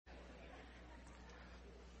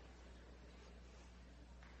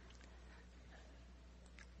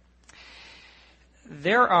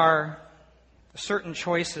There are certain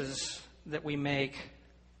choices that we make,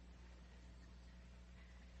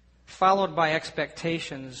 followed by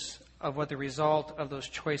expectations of what the result of those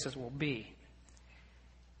choices will be.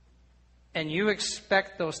 And you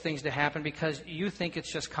expect those things to happen because you think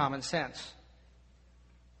it's just common sense.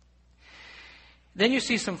 Then you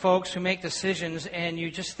see some folks who make decisions and you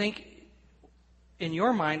just think, in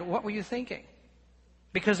your mind, what were you thinking?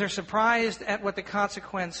 Because they're surprised at what the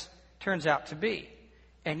consequence turns out to be.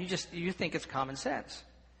 And you think it's common sense.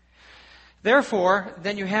 Therefore,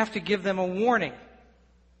 then you have to give them a warning.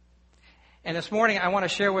 And this morning I want to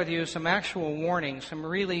share with you some actual warnings, some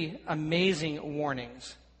really amazing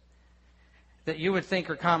warnings that you would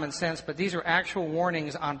think are common sense, but these are actual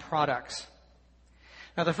warnings on products.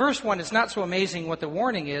 Now the first one, it's not so amazing what the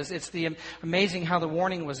warning is, it's amazing how the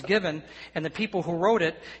warning was given, and the people who wrote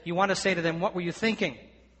it, you want to say to them, what were you thinking?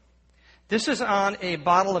 This is on a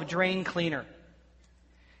bottle of drain cleaner.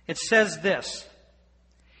 It says this: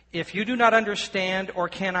 if you do not understand or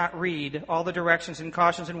cannot read all the directions and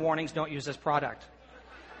cautions and warnings, don't use this product.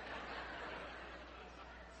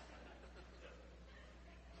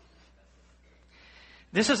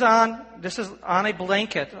 This is on a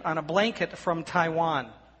blanket from Taiwan,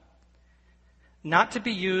 not to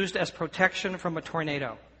be used as protection from a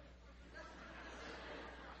tornado.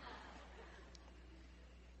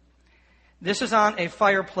 This is on a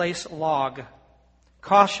fireplace log.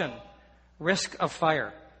 Caution, risk of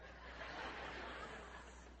fire.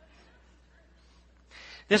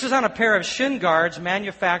 This is on a pair of shin guards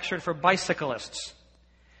manufactured for bicyclists.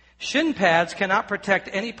 Shin pads cannot protect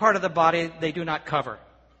any part of the body they do not cover.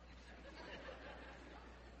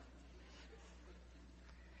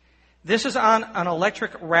 This is on an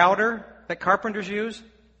electric router that carpenters use.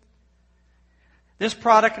 This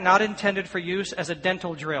product not intended for use as a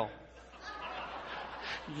dental drill.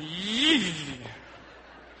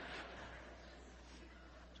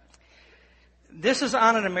 This is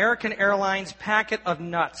on an American Airlines packet of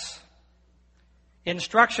nuts.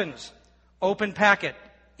 Instructions: open packet,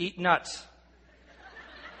 eat nuts.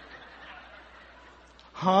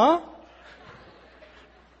 Huh?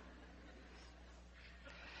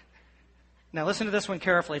 Now listen to this one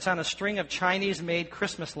carefully. It's on a string of Chinese-made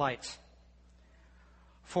Christmas lights.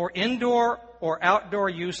 For indoor or outdoor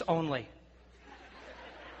use only.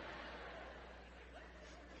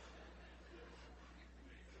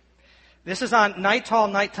 This is on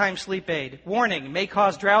Nighthall nighttime sleep aid. Warning, may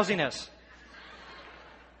cause drowsiness.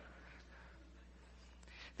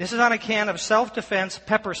 This is on a can of self-defense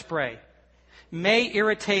pepper spray. May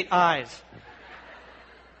irritate eyes.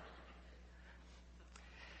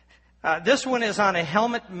 This one is on a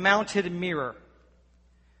helmet-mounted mirror.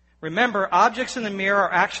 Remember, objects in the mirror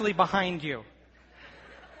are actually behind you.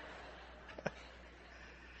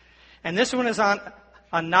 And this one is on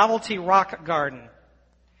a novelty rock garden.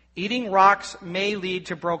 Eating rocks may lead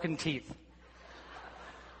to broken teeth.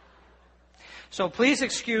 So please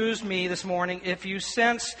excuse me this morning if you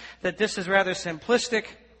sense that this is rather simplistic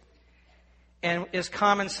and is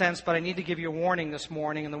common sense, but I need to give you a warning this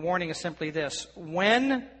morning, and the warning is simply this: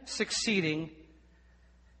 when succeeding,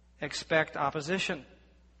 expect opposition.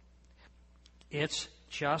 It's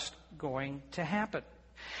just going to happen.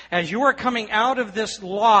 As you are coming out of this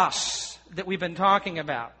loss that we've been talking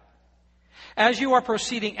about, as you are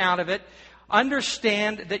proceeding out of it,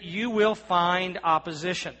 understand that you will find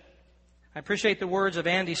opposition. I appreciate the words of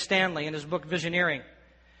Andy Stanley in his book Visioneering.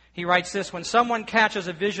 He writes this: when someone catches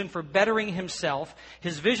a vision for bettering himself,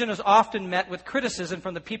 his vision is often met with criticism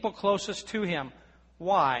from the people closest to him.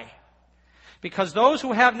 Why? Because those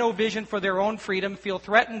who have no vision for their own freedom feel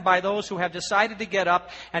threatened by those who have decided to get up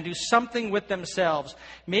and do something with themselves.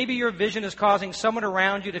 Maybe your vision is causing someone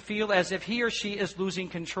around you to feel as if he or she is losing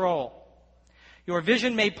control. Your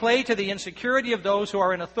vision may play to the insecurity of those who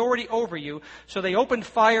are in authority over you, so they open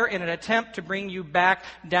fire in an attempt to bring you back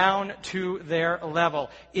down to their level.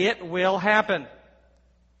 It will happen.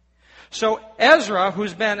 So Ezra,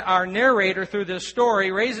 who's been our narrator through this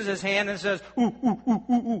story, raises his hand and says, ooh, ooh, ooh,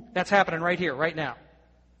 ooh, ooh. That's happening right here, right now.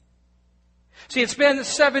 See, it's been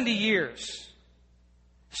 70 years.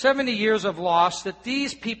 70 years of loss that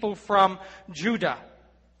these people from Judah,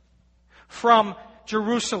 from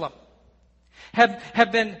Jerusalem,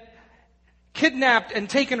 have been kidnapped and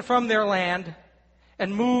taken from their land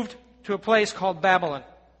and moved to a place called Babylon.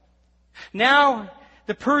 Now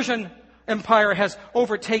the Persian Empire has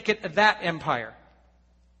overtaken that empire.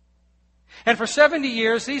 And for 70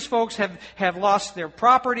 years, these folks have lost their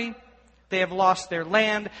property, they have lost their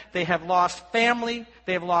land, they have lost family,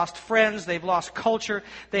 they have lost friends, they've lost culture,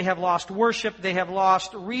 they have lost worship, they have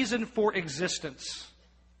lost reason for existence.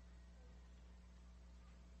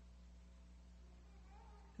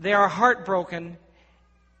 They are heartbroken.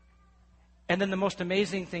 And then the most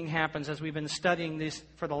amazing thing happens as we've been studying this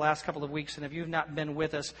for the last couple of weeks. And if you've not been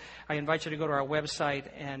with us, I invite you to go to our website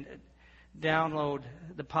and download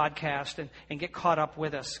the podcast and get caught up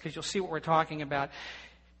with us, because you'll see what we're talking about.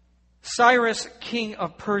 Cyrus, king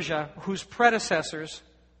of Persia, whose predecessors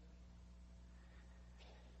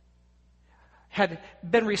had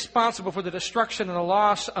been responsible for the destruction and the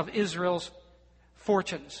loss of Israel's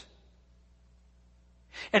fortunes.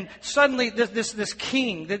 And suddenly this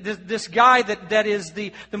king, this guy that is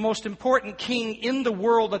the most important king in the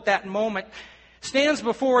world at that moment, stands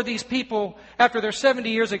before these people after their 70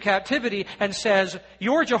 years of captivity and says,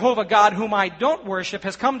 "Your Jehovah God, whom I don't worship,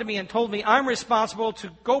 has come to me and told me I'm responsible to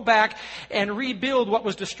go back and rebuild what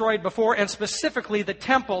was destroyed before, and specifically the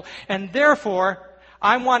temple. And therefore,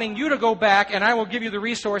 I'm wanting you to go back, and I will give you the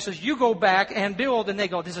resources. You go back and build." And they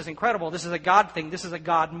go, "This is incredible. This is a God thing. This is a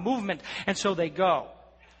God movement." And so they go.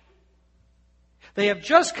 They have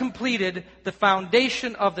just completed the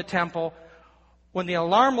foundation of the temple when the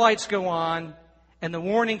alarm lights go on and the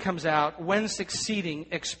warning comes out, "When succeeding,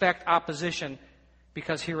 expect opposition,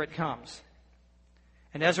 because here it comes."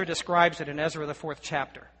 And Ezra describes it in Ezra, the 4th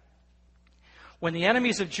chapter. When the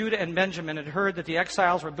enemies of Judah and Benjamin had heard that the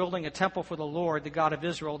exiles were building a temple for the Lord, the God of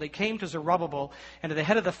Israel, they came to Zerubbabel and to the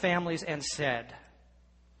head of the families and said,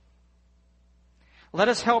 "Let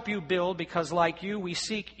us help you build, because like you, we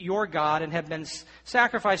seek your God and have been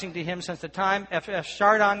sacrificing to him since the time of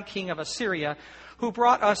Esarhaddon, king of Assyria, who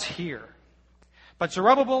brought us here." But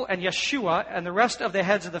Zerubbabel and Yeshua and the rest of the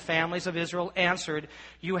heads of the families of Israel answered,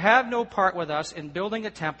 "You have no part with us in building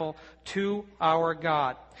a temple to our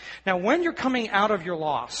God." Now, when you're coming out of your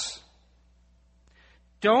loss,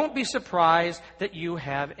 don't be surprised that you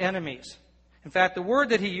have enemies. In fact, the word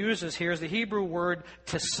that he uses here is the Hebrew word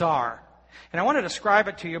tesar. And I want to describe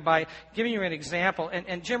it to you by giving you an example.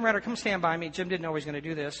 And Jim Redder, come stand by me. Jim didn't know he was going to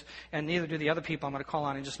do this, and neither do the other people I'm going to call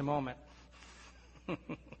on in just a moment.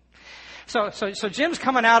 So Jim's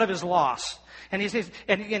coming out of his loss. And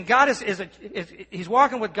and God he's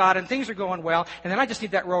walking with God, and things are going well. And then I just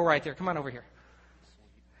need that row right there. Come on over here.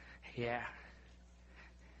 Yeah.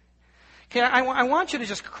 Okay, I want you to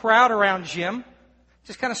just crowd around Jim.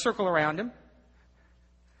 Just kind of circle around him.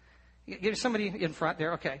 Give somebody in front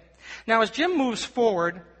there. Okay. Now, as Jim moves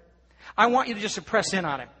forward, I want you to just press in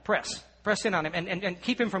on him. Press in on him and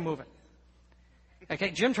keep him from moving.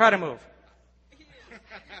 Okay, Jim, try to move.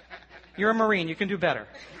 You're a Marine. You can do better.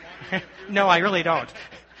 No, I really don't.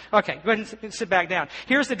 Okay, go ahead and sit back down.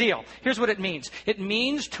 Here's the deal. Here's what it means. It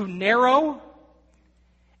means to narrow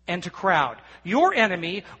and to crowd. Your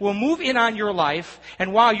enemy will move in on your life,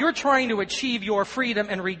 and while you're trying to achieve your freedom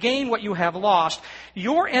and regain what you have lost,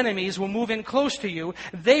 your enemies will move in close to you.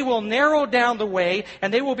 They will narrow down the way,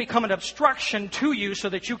 and they will become an obstruction to you so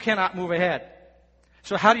that you cannot move ahead.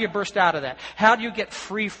 So how do you burst out of that? How do you get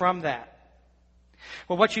free from that?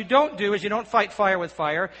 Well, what you don't do is you don't fight fire with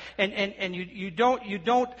fire, and you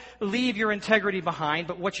don't leave your integrity behind.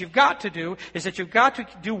 But what you've got to do is that you've got to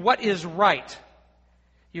do what is right.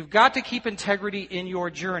 You've got to keep integrity in your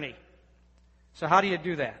journey. So how do you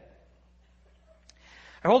do that?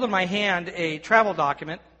 I hold in my hand a travel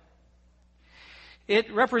document. It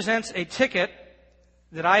represents a ticket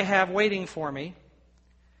that I have waiting for me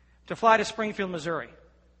to fly to Springfield, Missouri.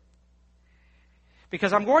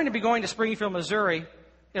 Because I'm going to be going to Springfield, Missouri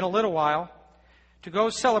in a little while to go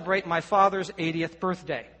celebrate my father's 80th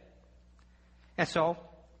birthday. And so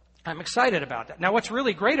I'm excited about that. Now, what's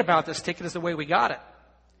really great about this ticket is the way we got it.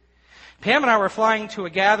 Pam and I were flying to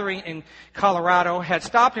a gathering in Colorado, had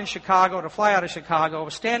stopped in Chicago to fly out of Chicago,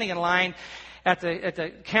 was standing in line at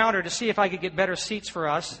the counter to see if I could get better seats for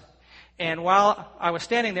us. And while I was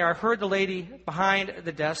standing there, I heard the lady behind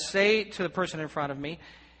the desk say to the person in front of me,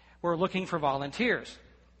 "We're looking for volunteers."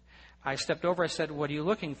 I stepped over, I said, "What are you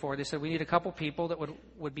looking for?" They said, "We need a couple people that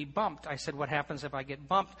would be bumped." I said, "What happens if I get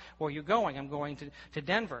bumped? Where are you going?" "I'm going to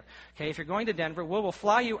Denver." "Okay, if you're going to Denver, we'll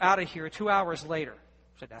fly you out of here 2 hours later."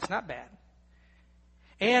 I said, "That's not bad."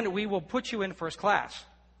 "And we will put you in first class."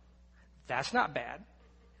 "That's not bad."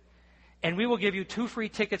 "And we will give you 2 free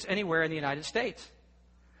tickets anywhere in the United States."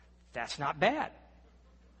 "That's not bad."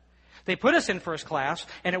 They put us in first class,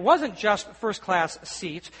 and it wasn't just first class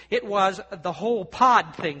seats. It was the whole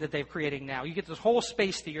pod thing that they're creating now. You get this whole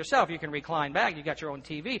space to yourself. You can recline back. You got your own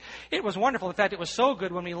TV. It was wonderful. In fact, it was so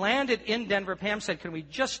good. When we landed in Denver, Pam said, "Can we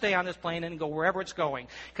just stay on this plane and go wherever it's going?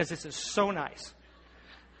 Because this is so nice."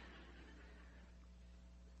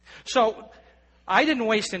 So I didn't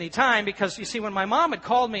waste any time because, you see, when my mom had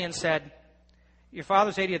called me and said, your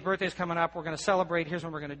father's 80th birthday is coming up. We're going to celebrate. Here's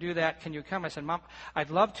when we're going to do that. Can you come? I said, Mom, I'd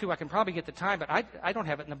love to. I can probably get the time, but I don't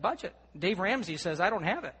have it in the budget. Dave Ramsey says I don't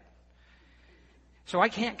have it. So I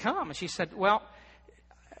can't come. And she said, well,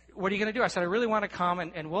 what are you going to do? I said, I really want to come,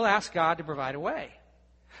 and we'll ask God to provide a way.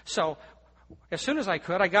 So as soon as I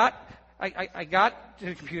could, I got to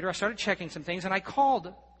the computer. I started checking some things, and I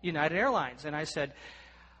called United Airlines, and I said,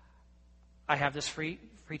 I have this free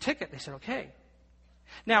ticket. They said, okay.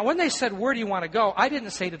 Now, when they said, where do you want to go? I didn't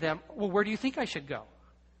say to them, well, where do you think I should go?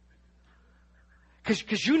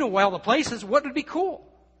 Because you know well the places, what would be cool?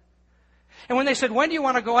 And when they said, when do you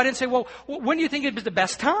want to go? I didn't say, well, when do you think it was the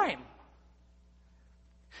best time?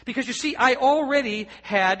 Because you see, I already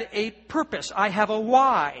had a purpose. I have a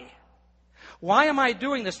why. Why am I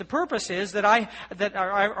doing this? The purpose is that I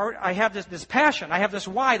have this passion. I have this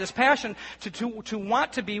why, this passion to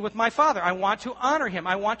want to be with my Father. I want to honor Him.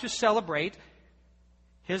 I want to celebrate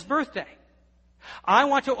His birthday. I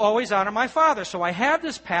want to always honor my Father. So I have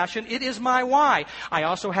this passion. It is my why. I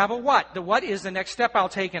also have a what. The what is the next step I'll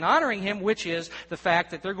take in honoring Him, which is the fact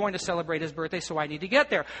that they're going to celebrate His birthday, so I need to get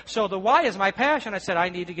there. So the why is my passion. I said, I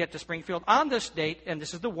need to get to Springfield on this date, and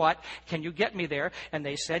this is the what. Can you get me there? And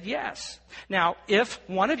they said yes. Now, if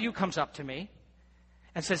one of you comes up to me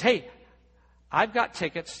and says, hey, I've got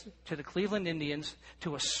tickets to the Cleveland Indians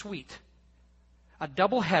to a suite, a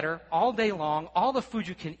doubleheader all day long, all the food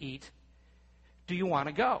you can eat, do you want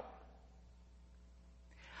to go?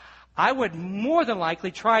 I would more than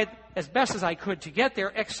likely try as best as I could to get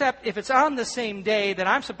there, except if it's on the same day that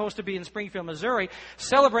I'm supposed to be in Springfield, Missouri,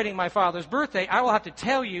 celebrating my father's birthday, I will have to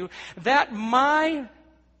tell you that my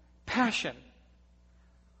passion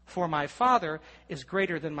for my father is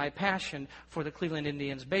greater than my passion for the Cleveland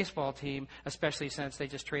Indians baseball team, especially since they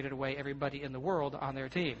just traded away everybody in the world on their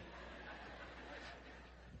team.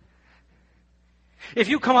 If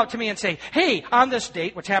you come up to me and say, hey, on this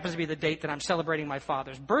date, which happens to be the date that I'm celebrating my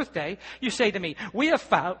father's birthday, you say to me, we have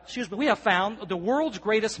found the world's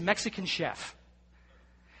greatest Mexican chef.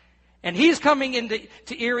 And he's coming into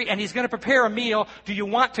Erie and he's going to prepare a meal. Do you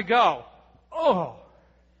want to go? Oh.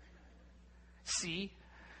 See?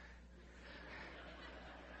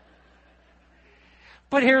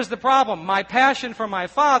 But here's the problem. My passion for my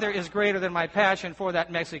father is greater than my passion for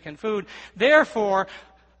that Mexican food. Therefore,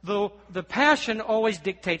 the passion always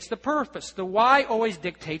dictates the purpose. The why always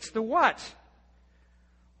dictates the what.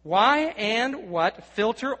 Why and what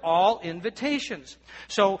filter all invitations.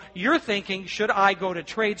 So you're thinking, should I go to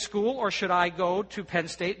trade school or should I go to Penn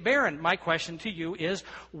State Barron? My question to you is,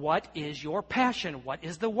 what is your passion? What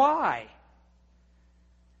is the why?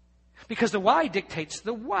 Because the why dictates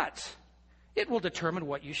the what. It will determine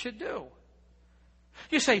what you should do.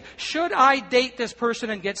 You say, should I date this person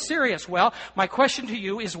and get serious? Well, my question to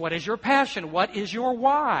you is, what is your passion? What is your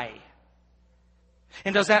why?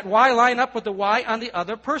 And does that why line up with the why on the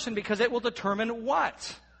other person? Because it will determine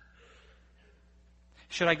what.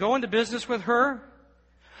 Should I go into business with her?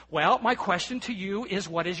 Well, my question to you is,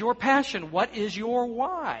 what is your passion? What is your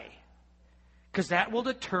why? Because that will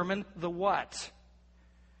determine the what.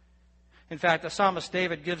 In fact, the psalmist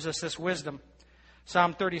David gives us this wisdom.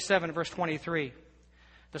 Psalm 37, verse 23.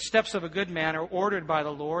 The steps of a good man are ordered by the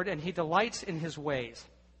Lord, and He delights in His ways.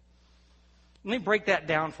 Let me break that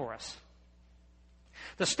down for us.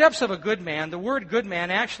 The steps of a good man, the word good man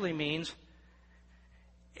actually means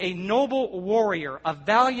a noble warrior, a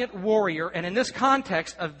valiant warrior, and in this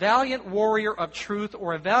context, a valiant warrior of truth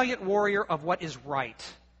or a valiant warrior of what is right.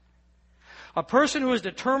 A person who is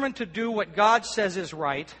determined to do what God says is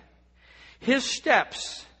right, his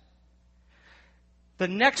steps, the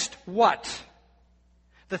next what?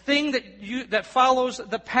 The thing that follows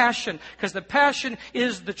the passion, because the passion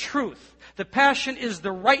is the truth. The passion is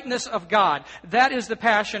the rightness of God. That is the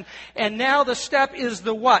passion. And now the step is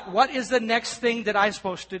the what. What is the next thing that I'm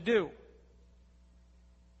supposed to do?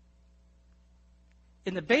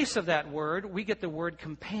 In the base of that word, we get the word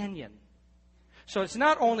companion. So it's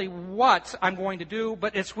not only what I'm going to do,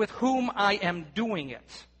 but it's with whom I am doing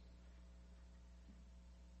it.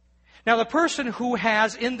 Now, the person who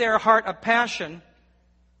has in their heart a passion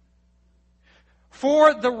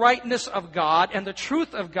for the rightness of God and the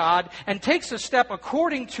truth of God and takes a step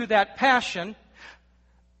according to that passion,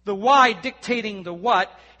 the why dictating the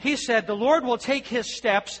what, he said the Lord will take His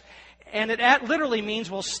steps, and it literally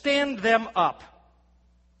means will stand them up.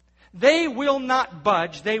 They will not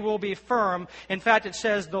budge. They will be firm. In fact, it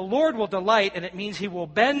says the Lord will delight, and it means He will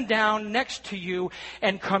bend down next to you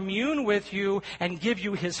and commune with you and give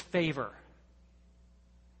you His favor.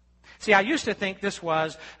 See, I used to think this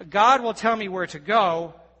was, God will tell me where to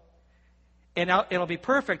go, and it'll be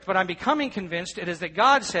perfect, but I'm becoming convinced it is that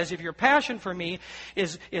God says, if your passion for me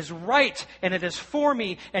is right, and it is for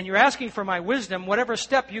me, and you're asking for my wisdom, whatever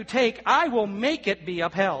step you take, I will make it be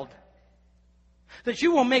upheld. That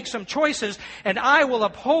you will make some choices, and I will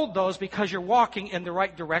uphold those because you're walking in the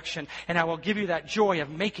right direction, and I will give you that joy of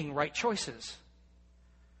making right choices.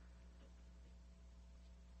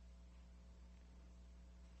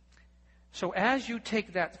 So as you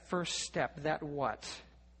take that first step, that what?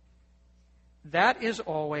 That is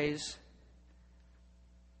always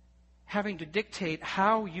having to dictate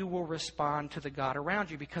how you will respond to the God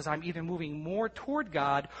around you, because I'm either moving more toward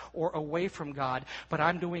God or away from God, but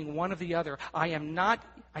I'm doing one or the other. I am not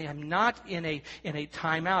in a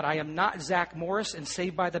timeout. I am not Zach Morris in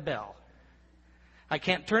Saved by the Bell. I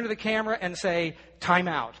can't turn to the camera and say, time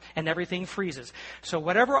out, and everything freezes. So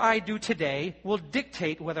whatever I do today will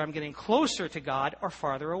dictate whether I'm getting closer to God or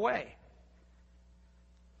farther away.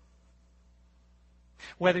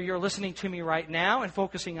 Whether you're listening to me right now and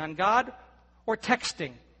focusing on God or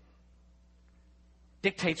texting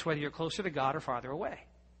dictates whether you're closer to God or farther away.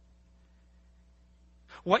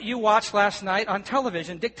 What you watched last night on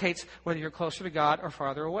television dictates whether you're closer to God or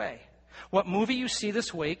farther away. What movie you see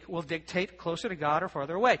this week will dictate closer to God or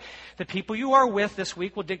farther away. The people you are with this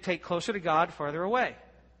week will dictate closer to God, farther away.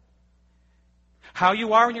 How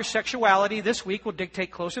you are in your sexuality this week will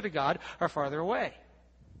dictate closer to God or farther away.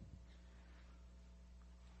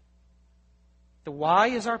 The why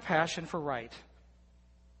is our passion for right.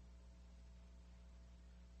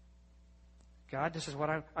 God, this is what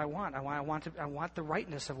I want. I want the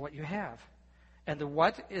rightness of what you have. And the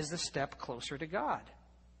what is the step closer to God.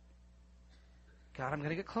 God, I'm going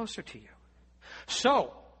to get closer to you.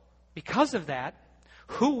 So, because of that,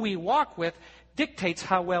 who we walk with dictates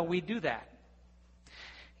how well we do that.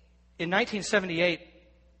 In 1978,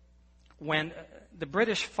 when the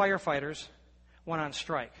British firefighters went on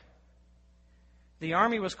strike, the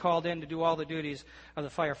Army was called in to do all the duties of the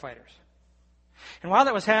firefighters. And while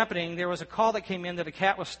that was happening, there was a call that came in that a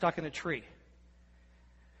cat was stuck in a tree.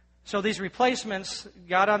 So these replacements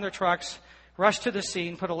got on their trucks, rushed to the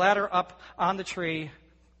scene, put a ladder up on the tree,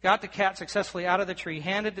 got the cat successfully out of the tree,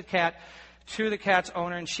 handed the cat to the cat's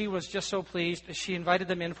owner, and she was just so pleased, she invited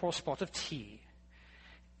them in for a spot of tea.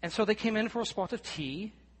 And so they came in for a spot of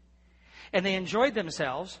tea, and they enjoyed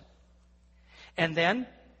themselves, and then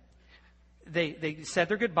they said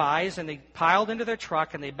their goodbyes, and they piled into their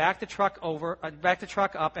truck, and they backed the truck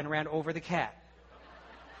up and ran over the cat.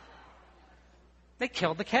 They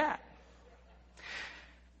killed the cat.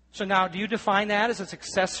 So now, do you define that as a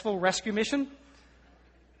successful rescue mission?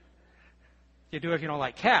 You do if you don't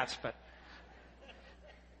like cats, but...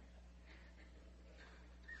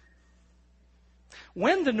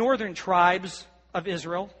 When the northern tribes of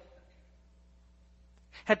Israel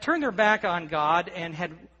had turned their back on God and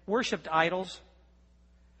had worshipped idols,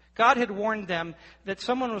 God had warned them that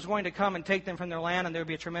someone was going to come and take them from their land, and there would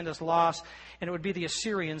be a tremendous loss, and it would be the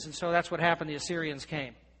Assyrians, and so that's what happened. The Assyrians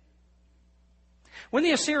came. When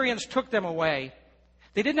the Assyrians took them away,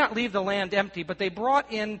 they did not leave the land empty, but they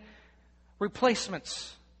brought in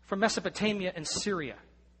replacements from Mesopotamia and Syria.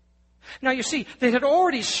 Now you see, they had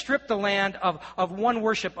already stripped the land of one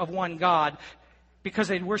worship of one God because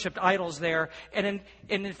they'd worshipped idols there. And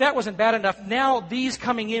if that wasn't bad enough, now these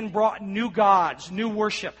coming in brought new gods, new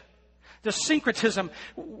worship. The syncretism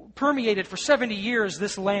permeated for 70 years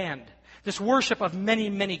this land, this worship of many,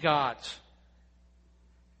 many gods.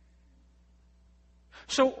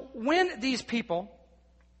 So when these people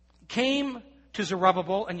came to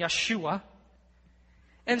Zerubbabel and Yeshua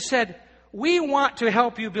and said, we want to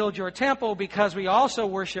help you build your temple because we also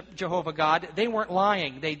worship Jehovah God, they weren't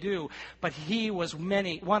lying, they do. But he was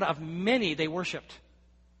one of many they worshipped.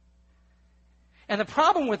 And the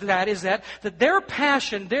problem with that is that their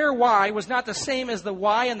passion, their why, was not the same as the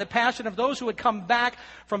why and the passion of those who had come back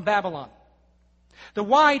from Babylon. The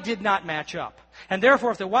why did not match up. And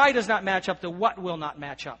therefore, if the why does not match up, the what will not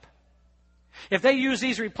match up. If they use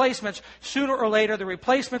these replacements, sooner or later, the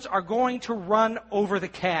replacements are going to run over the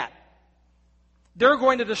cat. They're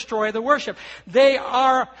going to destroy the worship. They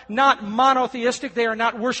are not monotheistic. They are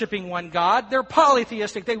not worshiping one God. They're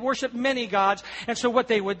polytheistic. They worship many gods. And so what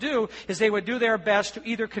they would do is they would do their best to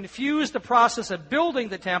either confuse the process of building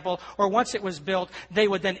the temple, or once it was built, they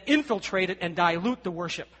would then infiltrate it and dilute the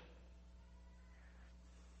worship.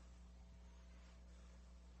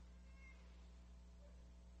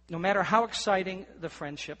 No matter how exciting the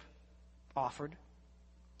friendship offered,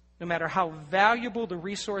 no matter how valuable the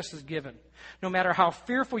resources given, no matter how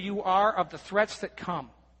fearful you are of the threats that come,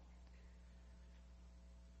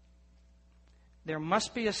 There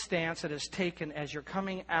must be a stance that is taken as you're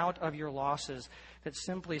coming out of your losses that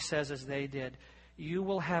simply says, as they did, you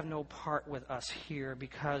will have no part with us here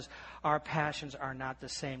because our passions are not the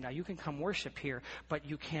same. Now, you can come worship here, but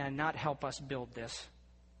you cannot help us build this.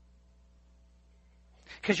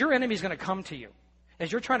 Because your enemy's going to come to you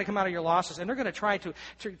as you're trying to come out of your losses, and they're going to try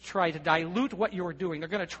to dilute what you're doing. They're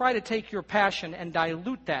going to try to take your passion and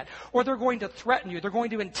dilute that. Or they're going to threaten you. They're going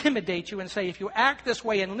to intimidate you and say, if you act this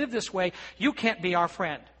way and live this way, you can't be our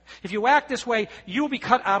friend. If you act this way, you'll be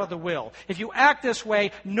cut out of the will. If you act this way,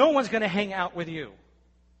 no one's going to hang out with you.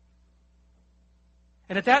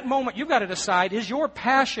 And at that moment, you've got to decide, is your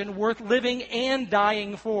passion worth living and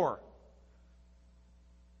dying for?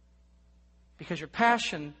 Because your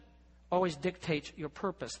passion always dictates your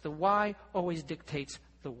purpose. The why always dictates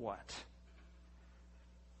the what.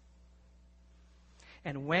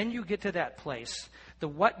 And when you get to that place, the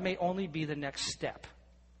what may only be the next step.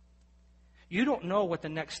 You don't know what the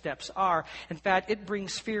next steps are. In fact, it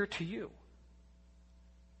brings fear to you.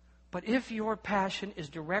 But if your passion is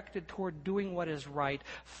directed toward doing what is right,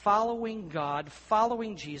 following God,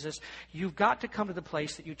 following Jesus, you've got to come to the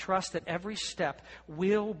place that you trust that every step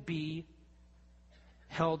will be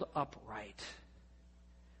held upright.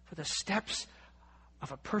 For the steps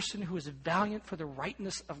of a person who is valiant for the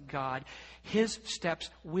rightness of God, his steps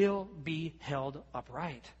will be held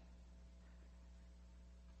upright.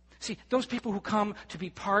 See, those people who come to be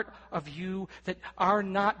part of you that are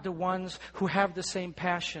not the ones who have the same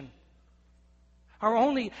passion, are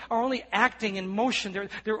only acting in motion.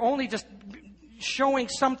 They're only just showing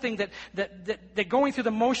something that going through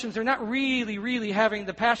the motions, they're not really having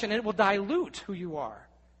the passion, and it will dilute who you are.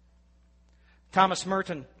 Thomas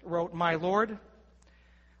Merton wrote, "My Lord,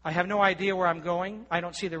 I have no idea where I'm going. I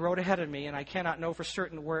don't see the road ahead of me, and I cannot know for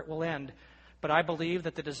certain where it will end. But I believe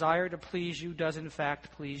that the desire to please you does in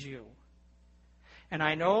fact please you. And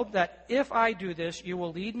I know that if I do this, you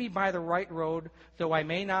will lead me by the right road, though I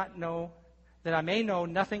may know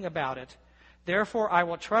nothing about it. Therefore, I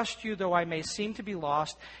will trust you, though I may seem to be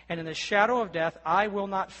lost, and in the shadow of death I will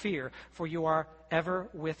not fear, for you are ever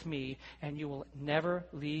with me, and you will never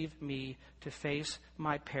leave me to face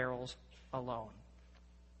my perils alone."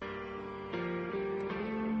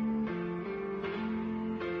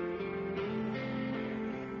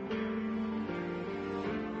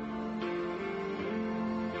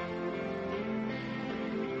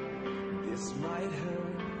 This might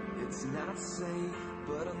hurt, it's not safe,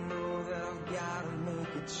 but I know that I've got to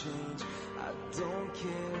make a change. I don't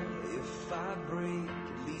care if I break,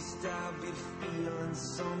 at least I'll be feeling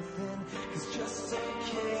something. 'Cause just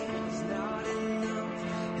okay is not enough.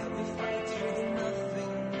 Help me fight through the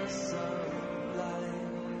nothingness of life.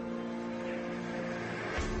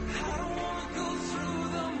 I don't wanna go through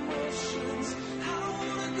the motions. I don't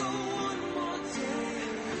wanna go one more day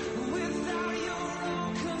without your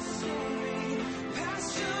all-consuming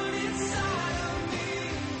passion inside of me.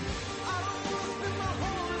 I don't wanna spend my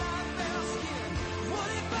whole life asking, what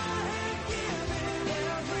if I had given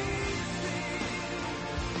everything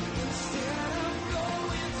instead of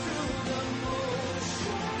going through the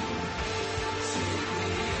motions? Take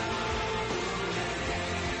me all the way, take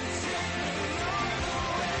me all the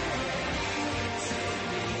way, take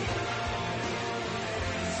me all the way.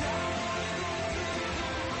 'Cause I wanna go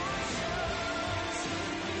through the motions.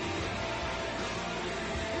 Take me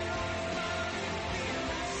without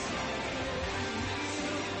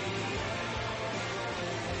your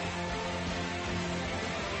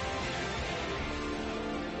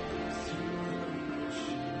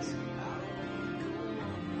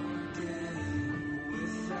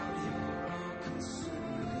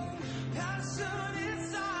all-consuming passion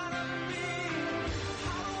inside of me.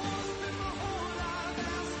 I don't wanna spend my whole life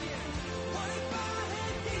asking, what if I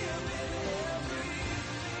had given everything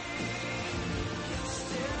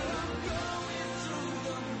instead of going through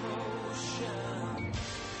the motion?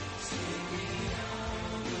 Take me all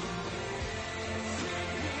the way,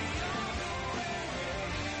 take me all the way,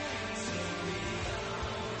 take me all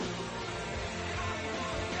the way. I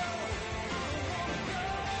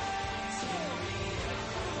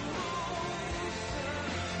wanna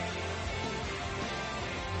go, take me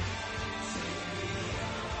all the motion. Take me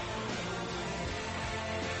all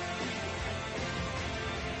the way.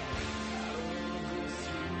 I wanna go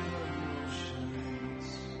through the motions.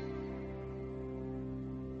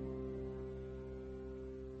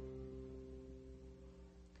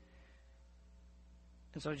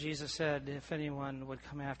 And so Jesus said, if anyone would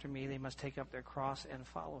come after me, they must take up their cross and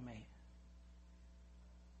follow me.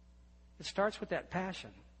 It starts with that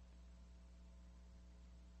passion.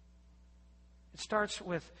 It starts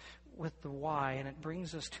with the why, and it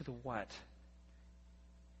brings us to the what.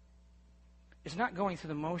 is not going through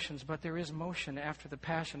the motions, but there is motion after the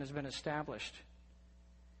passion has been established.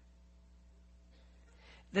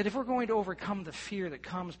 That if we're going to overcome the fear that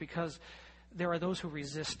comes because there are those who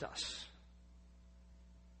resist us,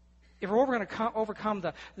 if we're going to overcome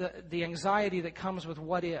the anxiety that comes with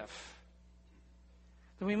what if,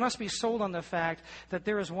 then we must be sold on the fact that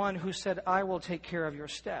there is one who said, I will take care of your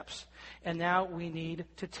steps. And now we need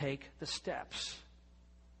to take the steps.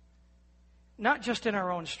 Not just in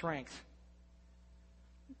our own strength,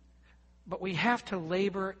 but we have to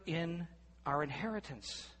labor in our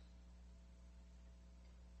inheritance.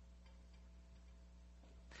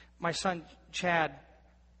 My son, Chad,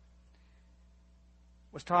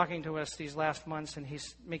 was talking to us these last months, and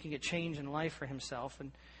he's making a change in life for himself.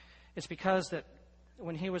 And it's because that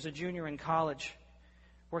when he was a junior in college,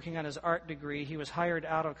 working on his art degree, he was hired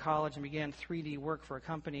out of college and began 3D work for a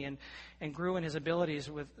company and grew in his abilities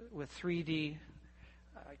with 3D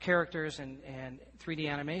characters and 3D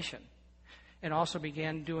animation, and also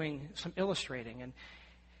began doing some illustrating.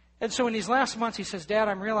 And so in these last months, he says, Dad,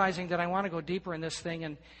 I'm realizing that I want to go deeper in this thing,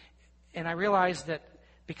 and I realized that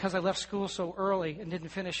because I left school so early and didn't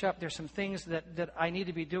finish up, there's some things that I need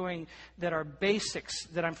to be doing that are basics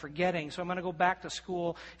that I'm forgetting. So I'm going to go back to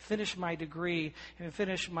school, finish my degree, and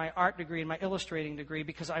finish my art degree and my illustrating degree,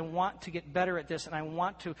 because I want to get better at this, and I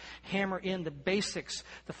want to hammer in the basics,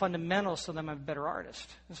 the fundamentals, so that I'm a better artist.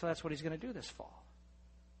 And so that's what he's going to do this fall.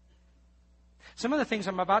 Some of the things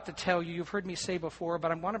I'm about to tell you, you've heard me say before,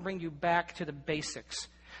 but I want to bring you back to the basics.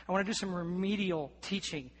 I want to do some remedial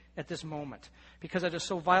teaching at this moment, because it is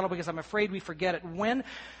so vital, because I'm afraid we forget it. When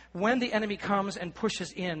the enemy comes and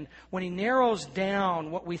pushes in, when he narrows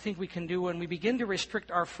down what we think we can do and we begin to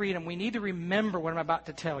restrict our freedom, we need to remember what I'm about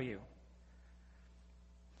to tell you.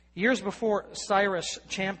 Years before Cyrus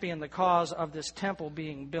championed the cause of this temple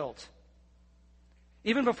being built,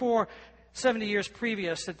 even before 70 years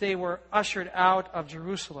previous that they were ushered out of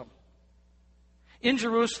Jerusalem, in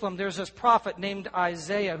Jerusalem, there's this prophet named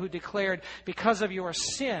Isaiah who declared, because of your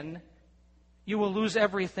sin, you will lose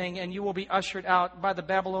everything and you will be ushered out by the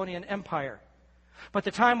Babylonian Empire. But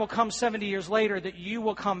the time will come 70 years later that you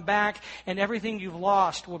will come back and everything you've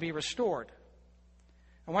lost will be restored.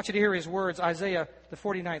 I want you to hear his words, Isaiah, the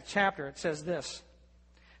 49th chapter. It says this.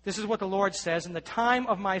 This is what the Lord says, in the time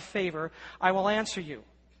of my favor, I will answer you.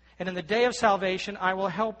 And in the day of salvation, I will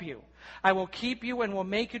help you. I will keep you and will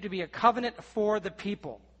make you to be a covenant for the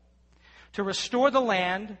people, to restore the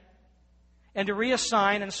land and to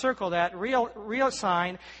reassign, and circle that,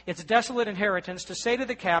 reassign its desolate inheritance, to say to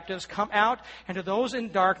the captives, come out, and to those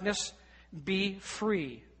in darkness, be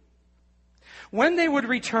free. When they would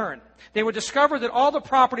return, they would discover that all the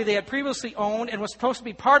property they had previously owned and was supposed to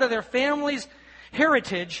be part of their family's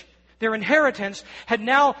heritage, their inheritance, had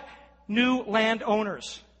now new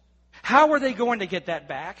landowners. How were they going to get that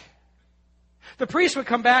back? The priests would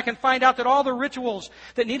come back and find out that all the rituals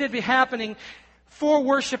that needed to be happening for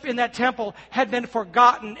worship in that temple had been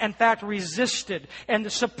forgotten, in fact resisted. And the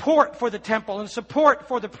support for the temple and support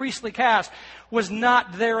for the priestly caste was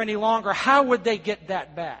not there any longer. How would they get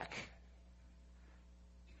that back?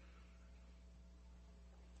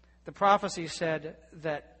 The prophecy said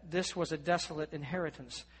that this was a desolate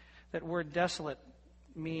inheritance. That word desolate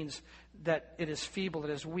means that it is feeble,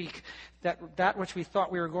 it is weak, that which we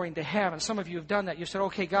thought we were going to have. And some of you have done that. You said,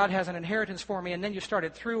 okay, God has an inheritance for me, and then you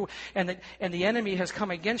started through, and the enemy has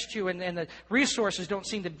come against you, and the resources don't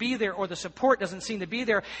seem to be there, or the support doesn't seem to be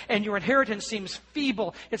there, and your inheritance seems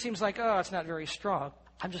feeble. It seems like, oh, it's not very strong.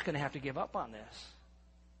 I'm just going to have to give up on this.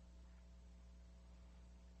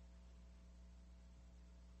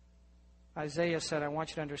 Isaiah said, I want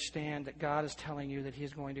you to understand that God is telling you that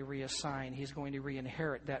He's going to reassign. He's going to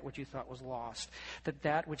re-inherit that which you thought was lost.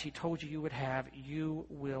 That which He told you you would have, you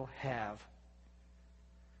will have.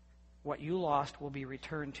 What you lost will be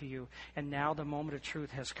returned to you. And now the moment of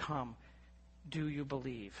truth has come. Do you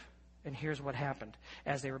believe? And here's what happened.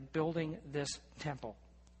 As they were building this temple,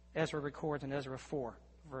 Ezra records in Ezra 4,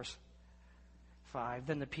 verse 5,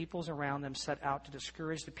 then the peoples around them set out to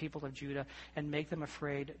discourage the people of Judah and make them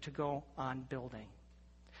afraid to go on building.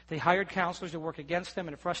 They hired counselors to work against them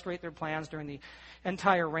and frustrate their plans during the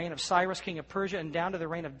entire reign of Cyrus, king of Persia, and down to the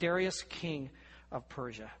reign of Darius, king of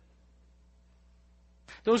Persia.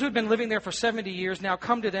 Those who had been living there for 70 years now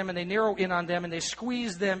come to them, and they narrow in on them, and they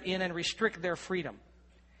squeeze them in and restrict their freedom.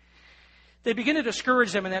 They begin to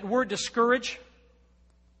discourage them, and that word discourage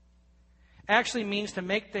actually means to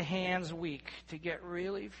make the hands weak, to get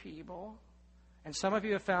really feeble. And some of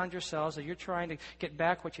you have found yourselves that you're trying to get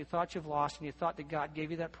back what you thought you've lost, and you thought that God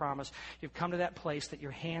gave you that promise. You've come to that place that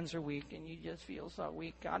your hands are weak and you just feel so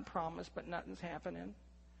weak. God promised, but nothing's happening.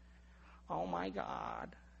 oh my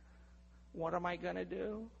God, what am I going to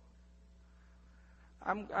do?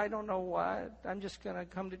 I don't know what. I'm just going to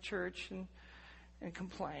come to church and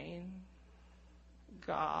complain.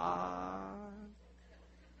 God.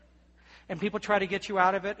 And people try to get you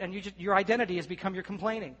out of it, and your identity has become your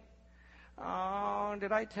complaining. Oh,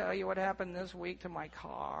 did I tell you what happened this week to my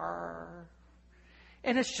car?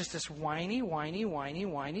 And it's just this whiny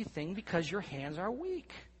thing because your hands are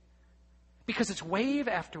weak. Because it's wave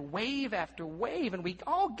after wave after wave, and we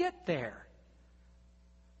all get there.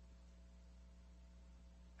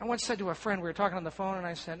 I once said to a friend, we were talking on the phone, and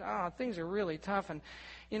I said, oh, things are really tough, and,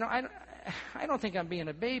 I don't think I'm being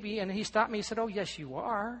a baby. And he stopped me, he said, oh, yes, you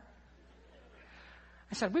are.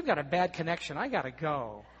 I said, we've got a bad connection. I got to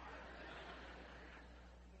go.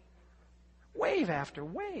 Wave after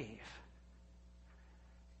wave.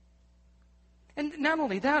 And not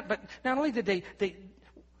only that, but not only did they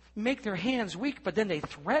make their hands weak, but then they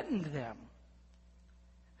threatened them.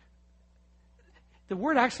 The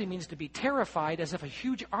word actually means to be terrified, as if a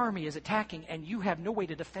huge army is attacking and you have no way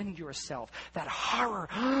to defend yourself. That horror.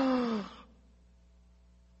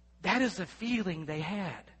 That is the feeling they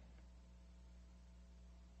had.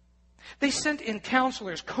 They sent in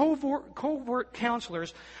counselors, covert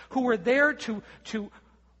counselors, who were there to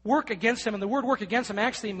work against them. And the word work against them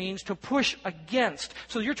actually means to push against.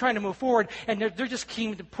 So you're trying to move forward, and they're just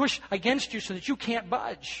keen to push against you so that you can't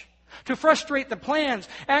budge. To frustrate the plans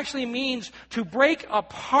actually means to break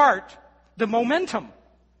apart the momentum.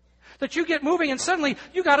 That you get moving and suddenly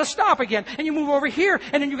you got to stop again. And you move over here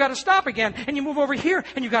and then you got to stop again. And you move over here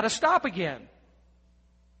and you got to stop again.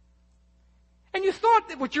 And you thought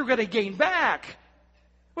that what you're going to gain back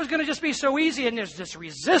was going to just be so easy, and there's this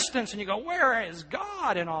resistance, and you go, where is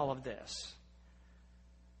God in all of this?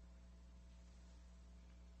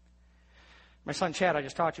 My son Chad, I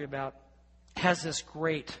just talked to you about, has this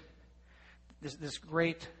great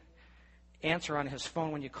answer on his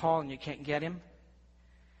phone when you call and you can't get him.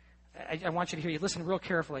 I want you to hear, you listen real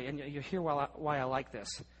carefully, and you hear why I like this.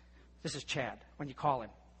 This is Chad, when you call him.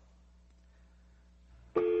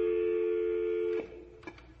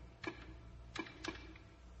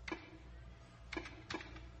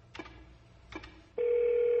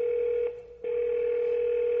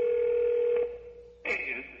 Hey,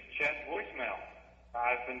 this is Chad's voicemail.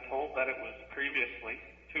 I've been told that it was previously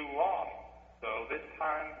too long, so this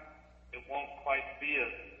time it won't quite be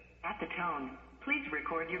as... At the tone, please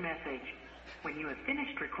record your message. When you have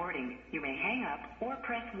finished recording, you may hang up or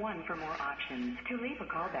press 1 for more options. To leave a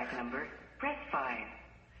callback number, press 5.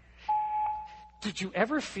 Did you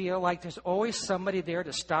ever feel like there's always somebody there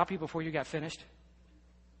to stop you before you got finished?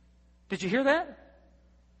 Did you hear that?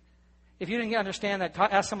 If you didn't understand that,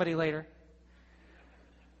 ask somebody later.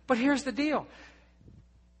 But here's the deal.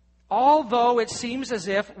 Although it seems as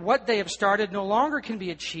if what they have started no longer can be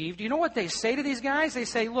achieved, you know what they say to these guys? They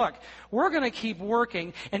say, look, we're going to keep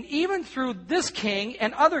working, and even through this king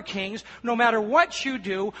and other kings, no matter what you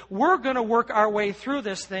do, we're going to work our way through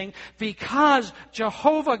this thing because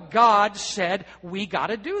Jehovah God said we got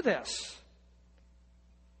to do this.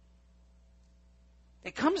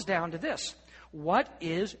 It comes down to this. What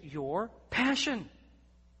is your passion?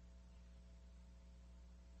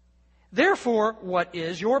 Therefore, what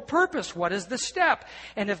is your purpose? What is the step?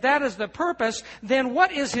 And if that is the purpose, then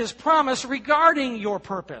what is His promise regarding your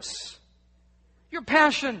purpose? Your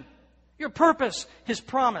passion, your purpose, His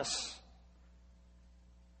promise.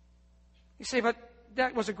 You say, but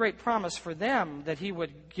that was a great promise for them, that He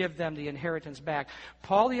would give them the inheritance back.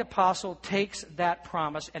 Paul the Apostle takes that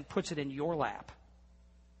promise and puts it in your lap.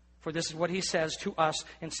 For this is what he says to us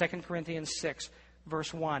in 2 Corinthians 6,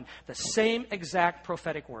 verse 1. The same exact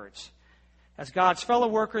prophetic words. As God's fellow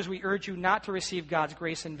workers, we urge you not to receive God's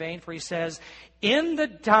grace in vain, for He says, in the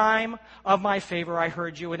time of my favor I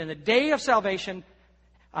heard you, and in the day of salvation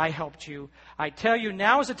I helped you. I tell you,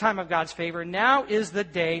 now is the time of God's favor. Now is the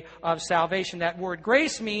day of salvation. That word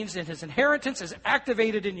grace means that His inheritance is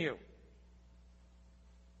activated in you.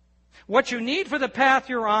 What you need for the path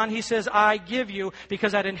you're on, He says, I give you,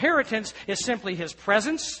 because that inheritance is simply His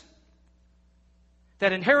presence.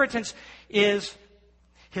 That inheritance is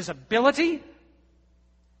His ability.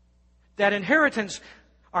 That inheritance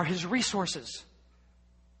are His resources.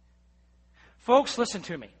 Folks, listen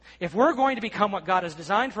to me. If we're going to become what God has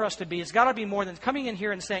designed for us to be, it's got to be more than coming in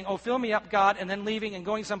here and saying, oh, fill me up, God, and then leaving and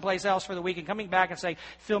going someplace else for the week and coming back and saying,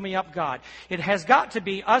 fill me up, God. It has got to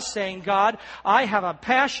be us saying, God, I have a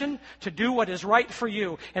passion to do what is right for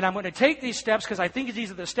you, and I'm going to take these steps because I think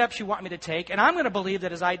these are the steps you want me to take, and I'm going to believe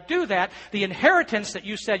that as I do that, the inheritance that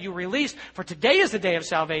you said you released for today is the day of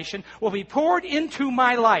salvation will be poured into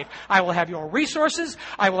my life. I will have your resources.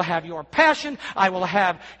 I will have your passion. I will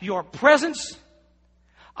have your presence.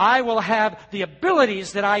 I will have the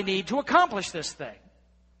abilities that I need to accomplish this thing.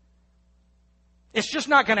 It's just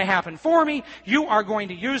not going to happen for me. You are going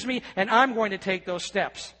to use me, and I'm going to take those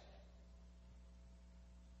steps.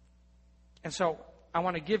 And so I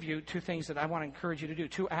want to give you two things that I want to encourage you to do,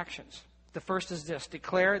 two actions. The first is this: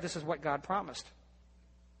 declare this is what God promised.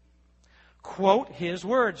 Quote His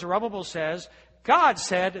words. Zerubbabel says, God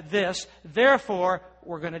said this, therefore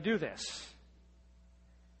we're going to do this.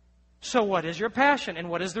 So what is your passion and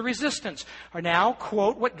what is the resistance? Or now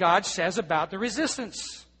quote what God says about the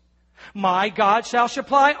resistance. My God shall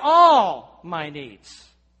supply all my needs.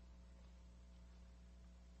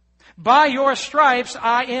 By your stripes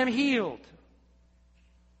I am healed.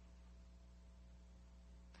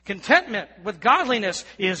 Contentment with godliness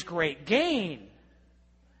is great gain.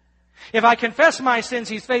 If I confess my sins,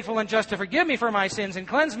 He's faithful and just to forgive me for my sins and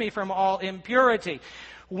cleanse me from all impurity.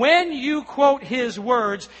 When you quote His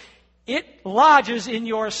words, it lodges in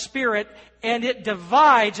your spirit and it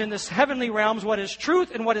divides in this heavenly realms what is truth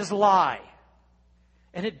and what is lie.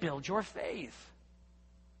 And it builds your faith.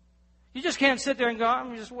 You just can't sit there and go,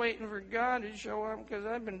 I'm just waiting for God to show up because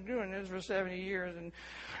I've been doing this for 70 years and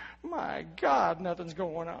my God, nothing's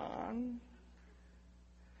going on.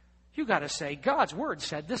 You got to say, God's Word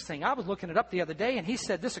said this thing. I was looking it up the other day, and He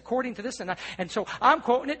said this according to this. And so I'm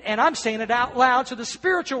quoting it, and I'm saying it out loud so the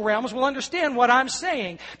spiritual realms will understand what I'm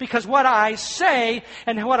saying. Because what I say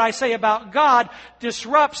and what I say about God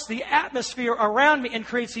disrupts the atmosphere around me and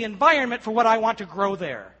creates the environment for what I want to grow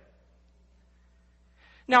there.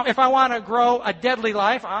 Now, if I want to grow a deadly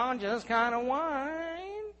life, I'll just kind of whine.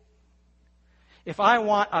 If I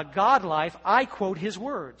want a God life, I quote His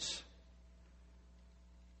words.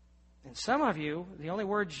 And some of you, the only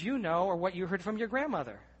words you know are what you heard from your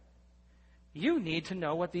grandmother. You need to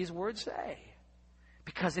know what these words say,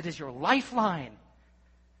 because it is your lifeline.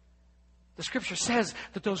 The Scripture says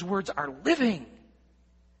that those words are living.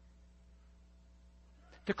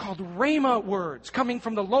 They're called Rhema words, coming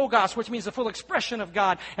from the Logos, which means the full expression of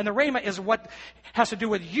God. And the Rhema is what has to do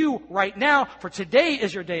with you right now, for today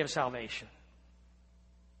is your day of salvation.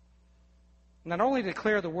 Not only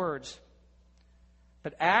declare the words,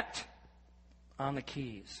 but act on the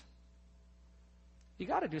keys. You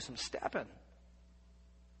got to do some stepping.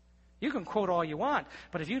 You can quote all you want,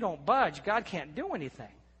 but if you don't budge, God can't do anything.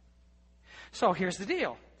 So here's the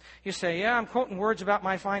deal. You say, yeah, I'm quoting words about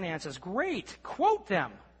my finances. Great, quote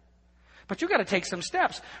them. But you got to take some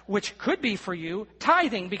steps, which could be for you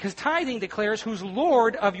tithing, because tithing declares who's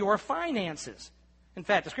Lord of your finances. In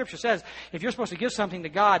fact, the Scripture says, if you're supposed to give something to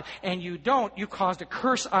God and you don't, you caused a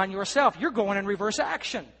curse on yourself. You're going in reverse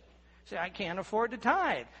action. Say, I can't afford to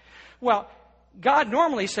tithe. Well, God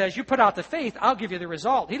normally says, you put out the faith, I'll give you the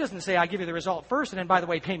result. He doesn't say, I'll give you the result first, and then, by the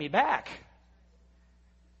way, pay me back.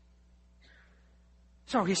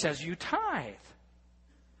 So He says, you tithe.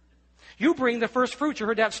 You bring the first fruits. You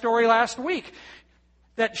heard that story last week,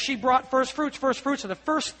 that she brought first fruits. First fruits are the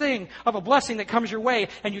first thing of a blessing that comes your way,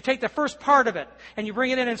 and you take the first part of it, and you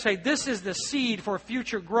bring it in and say, this is the seed for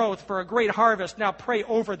future growth, for a great harvest. Now pray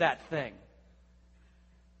over that thing.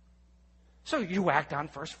 So you act on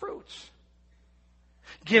first fruits.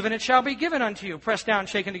 Given it shall be given unto you, pressed down,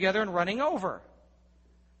 shaken together, and running over.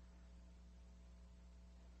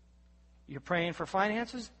 You're praying for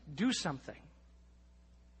finances? Do something.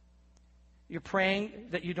 You're praying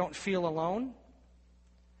that you don't feel alone?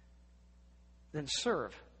 Then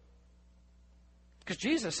serve. Because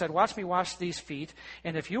Jesus said, watch me wash these feet,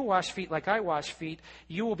 and if you wash feet like I wash feet,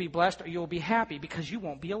 you will be blessed or you will be happy, because you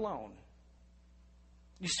won't be alone.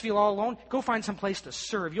 You just feel all alone? Go find some place to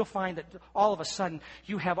serve. You'll find that all of a sudden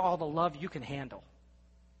you have all the love you can handle.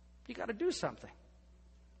 You got to do something.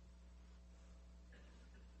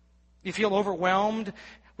 You feel overwhelmed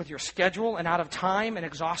with your schedule and out of time and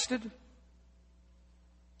exhausted?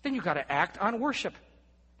 Then you got to act on worship.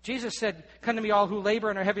 Jesus said, come to me all who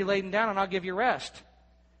labor and are heavy laden down, and I'll give you rest.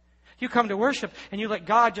 You come to worship and you let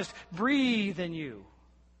God just breathe in you.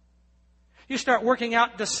 You start working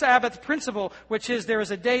out the Sabbath principle, which is there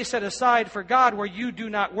is a day set aside for God where you do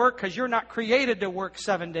not work, because you're not created to work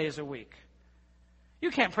 7 days a week.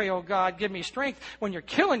 You can't pray, oh God, give me strength, when you're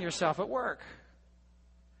killing yourself at work.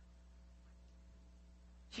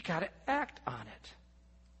 You got to act on it.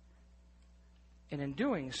 And in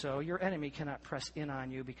doing so, your enemy cannot press in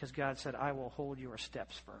on you because God said, I will hold your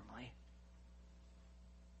steps firmly.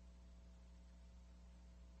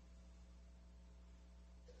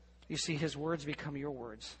 You see, his words become your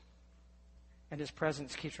words. And his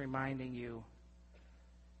presence keeps reminding you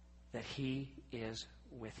that he is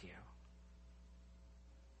with you.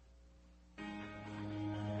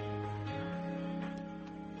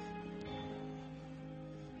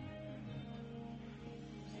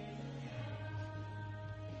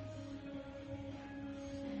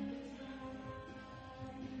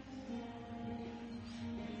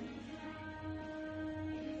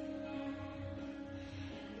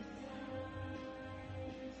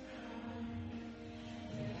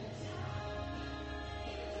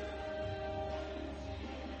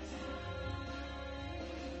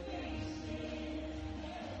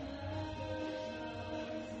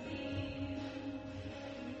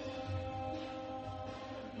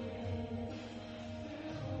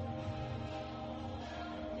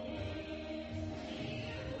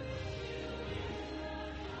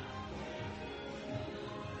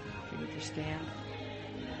 Stand.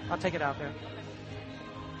 I'll take it out there.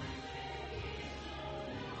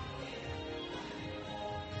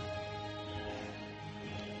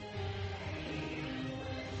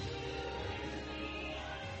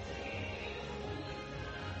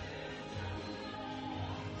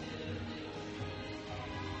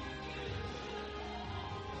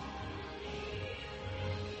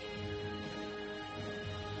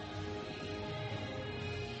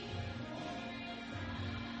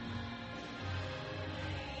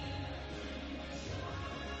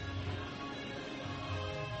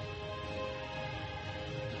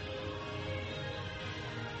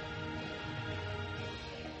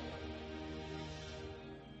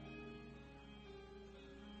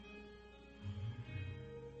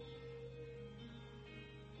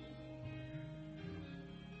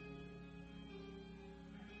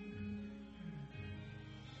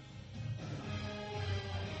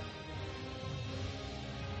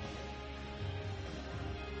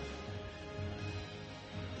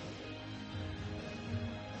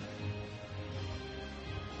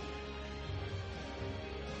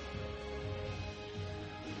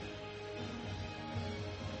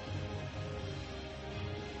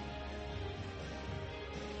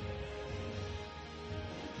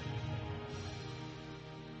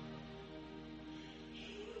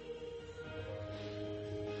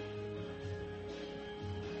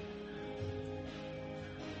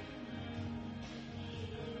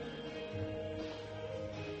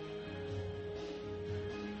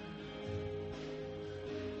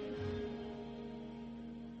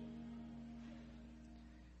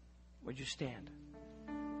 Would you stand?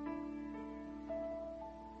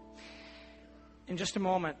 In just a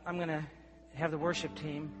moment, I'm going to have the worship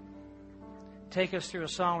team take us through a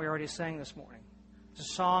song we already sang this morning. It's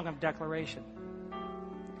a song of declaration.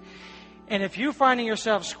 And if you're finding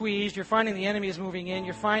yourself squeezed, you're finding the enemy is moving in,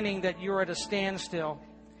 you're finding that you're at a standstill,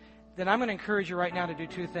 then I'm going to encourage you right now to do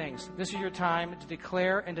two things. This is your time to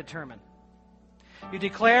declare and determine. You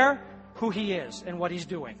declare who he is and what he's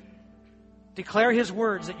doing. Declare his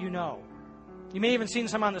words that you know. You may even seen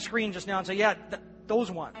some on the screen just now and say, yeah,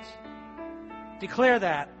 those ones. Declare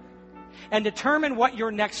that. And determine what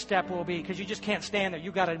your next step will be, because you just can't stand there.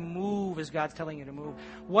 You've got to move as God's telling you to move.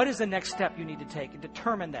 What is the next step you need to take? And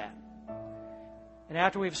determine that. And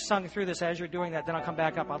after we've sung through this, as you're doing that, then I'll come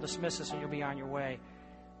back up, I'll dismiss this, and you'll be on your way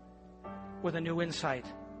with a new insight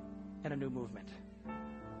and a new movement.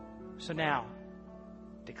 So now,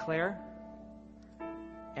 declare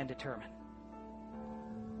and determine.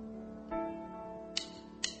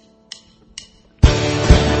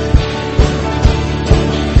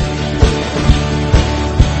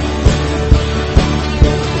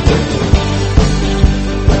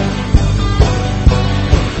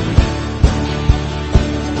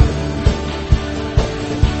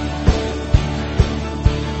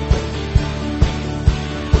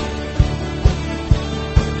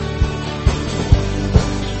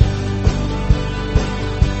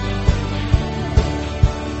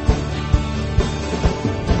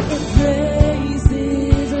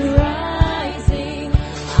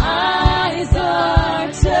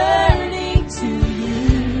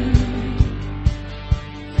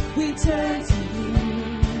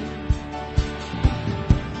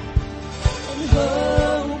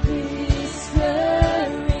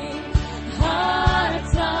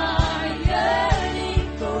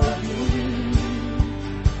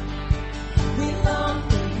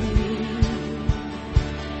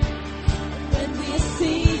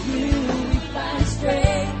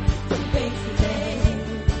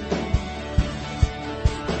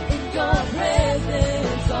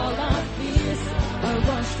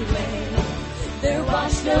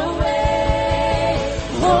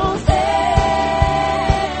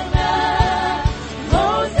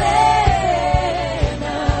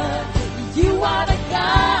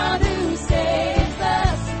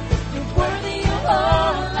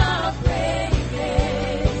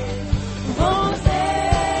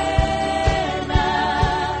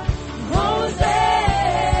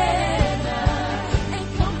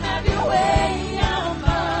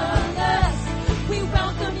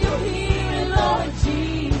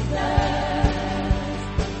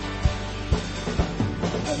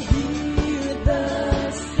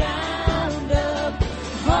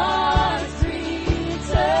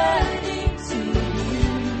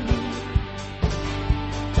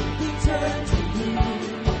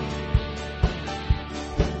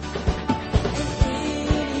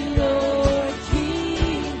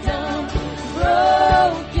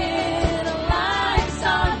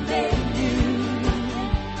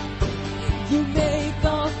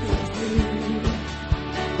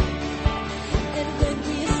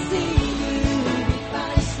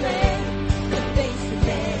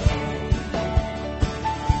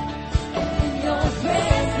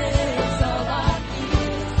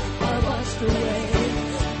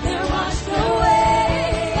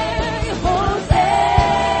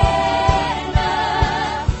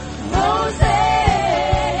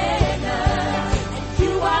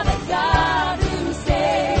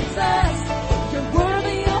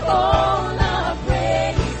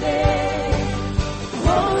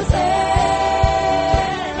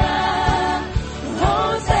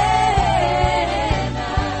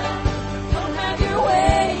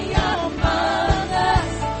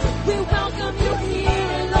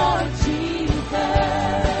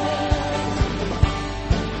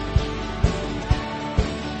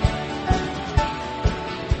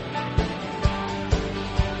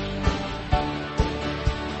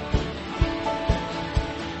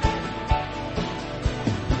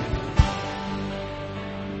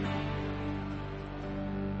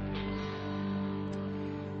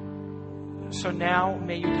 So now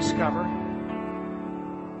may you discover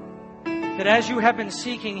that as you have been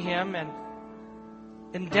seeking Him and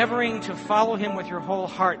endeavoring to follow Him with your whole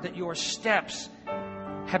heart, that your steps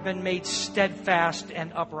have been made steadfast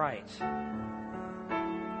and upright.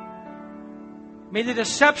 May the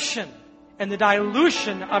deception and the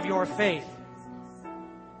dilution of your faith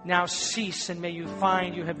now cease, and may you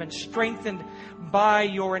find you have been strengthened by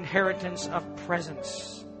your inheritance of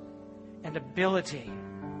presence and ability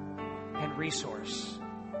and resource.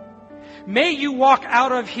 May you walk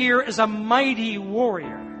out of here as a mighty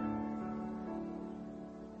warrior,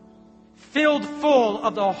 filled full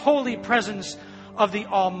of the holy presence of the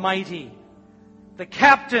Almighty, the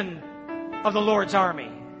captain of the Lord's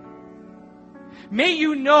army. May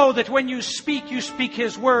you know that when you speak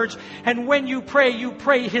His words, and when you pray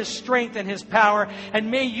His strength and His power,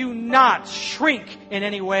 and may you not shrink in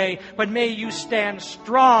any way, but may you stand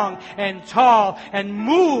strong and tall and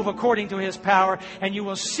move according to His power, and you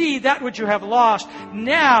will see that which you have lost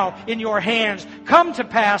now in your hands come to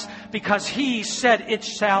pass, because He said it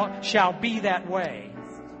shall be that way.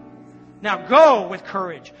 Now go with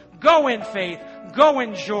courage, go in faith, go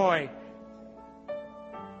in joy,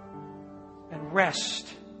 and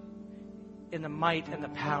rest in the might and the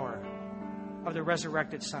power of the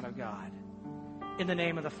resurrected Son of God. In the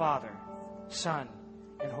name of the Father, Son,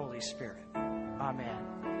 and Holy Spirit.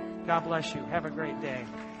 Amen. God bless you. Have a great day.